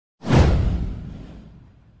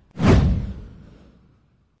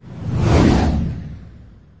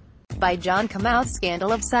by John Kamau's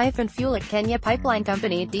scandal of siphon fuel at Kenya Pipeline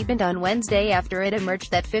Company deepened on Wednesday after it emerged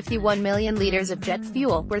that 51 million liters of jet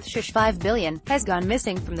fuel, worth $5 billion, has gone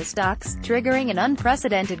missing from the stocks, triggering an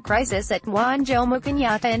unprecedented crisis at Jomo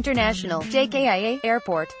Kenyatta International (JKIA)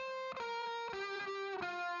 Airport.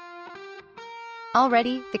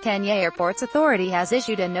 Already, the Kenya Airports Authority has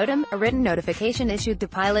issued a NOTAM, a written notification issued to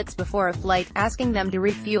pilots before a flight, asking them to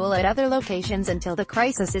refuel at other locations until the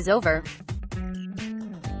crisis is over.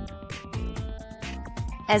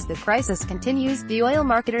 As the crisis continues, the oil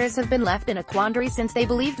marketers have been left in a quandary since they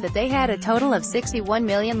believed that they had a total of 61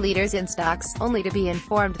 million liters in stocks, only to be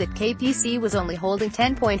informed that KPC was only holding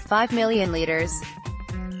 10.5 million liters.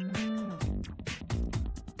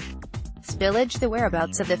 Spillage. The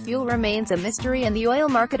whereabouts of the fuel remains a mystery, and the oil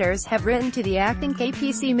marketers have written to the acting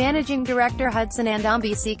KPC Managing Director Hudson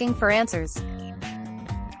Andambi seeking for answers.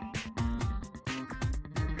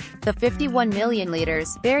 The 51 million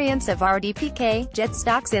liters variants of RDPK jet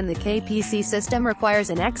stocks in the KPC system requires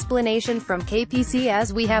an explanation from KPC,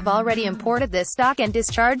 as we have already imported this stock and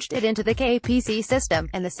discharged it into the KPC system,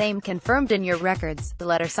 and the same confirmed in your records, the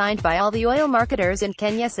letter signed by all the oil marketers in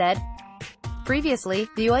Kenya said. Previously,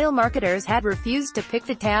 the oil marketers had refused to pick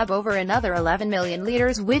the tab over another 11 million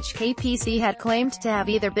liters which KPC had claimed to have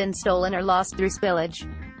either been stolen or lost through spillage.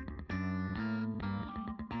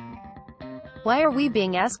 "Why are we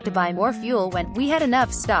being asked to buy more fuel when we had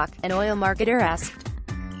enough stock?" an oil marketer asked.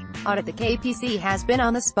 Audit. The KPC has been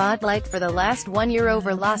on the spotlight for the last 1 year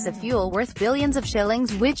over loss of fuel worth billions of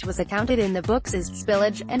shillings, which was accounted in the books as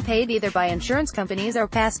spillage, and paid either by insurance companies or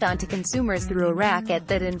passed on to consumers through a racket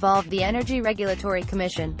that involved the Energy Regulatory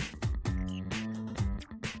Commission.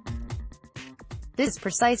 This is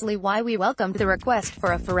precisely why we welcomed the request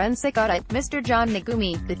for a forensic audit, Mr. John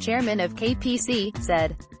Negumi, the chairman of KPC,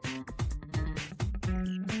 said.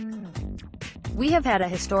 "We have had a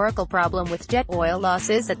historical problem with jet oil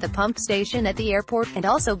losses at the pump station at the airport, and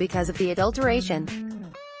also because of the adulteration.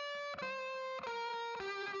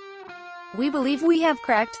 We believe we have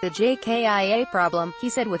cracked the JKIA problem," he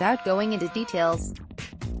said without going into details.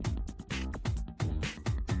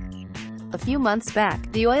 A few months back,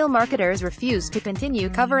 the oil marketers refused to continue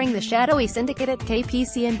covering the shadowy syndicate at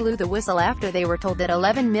KPC and blew the whistle after they were told that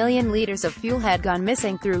 11 million liters of fuel had gone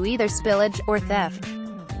missing through either spillage or theft.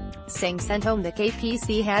 Singh sent home. The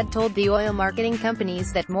KPC had told the oil marketing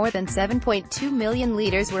companies that more than 7.2 million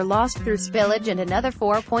liters were lost through spillage and another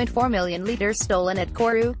 4.4 million liters stolen at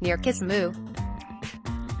Koru, near Kisumu.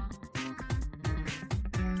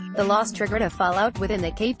 The loss triggered a fallout within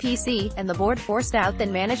the KPC, and the board forced out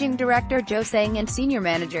then Managing Director Joe Singh and senior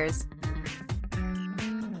managers.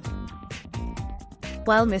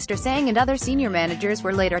 While Mr. Singh and other senior managers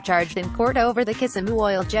were later charged in court over the Kisumu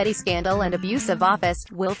oil jetty scandal and abuse of office,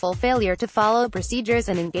 willful failure to follow procedures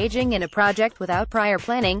and engaging in a project without prior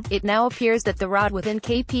planning, it now appears that the rot within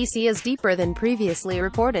KPC is deeper than previously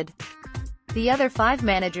reported. The other 5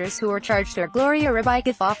 managers who were charged are Gloria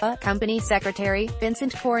Rabai-Kifafa, Company Secretary;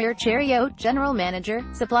 Vincent Courier Cheriot, General Manager,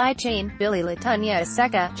 Supply Chain; Billy Latunya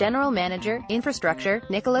Aseka, General Manager, Infrastructure;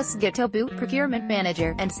 Nicholas Gitobu, Procurement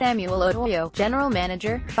Manager; and Samuel Otoyo, General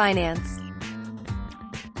Manager, Finance.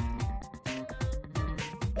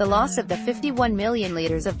 The loss of the 51 million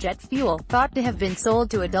liters of jet fuel, thought to have been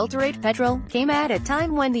sold to adulterate petrol, came at a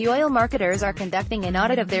time when the oil marketers are conducting an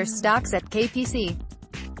audit of their stocks at KPC.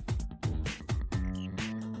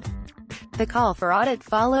 The call for audit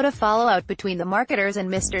followed a fallout between the marketers and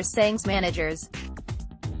Mr. Singh's managers.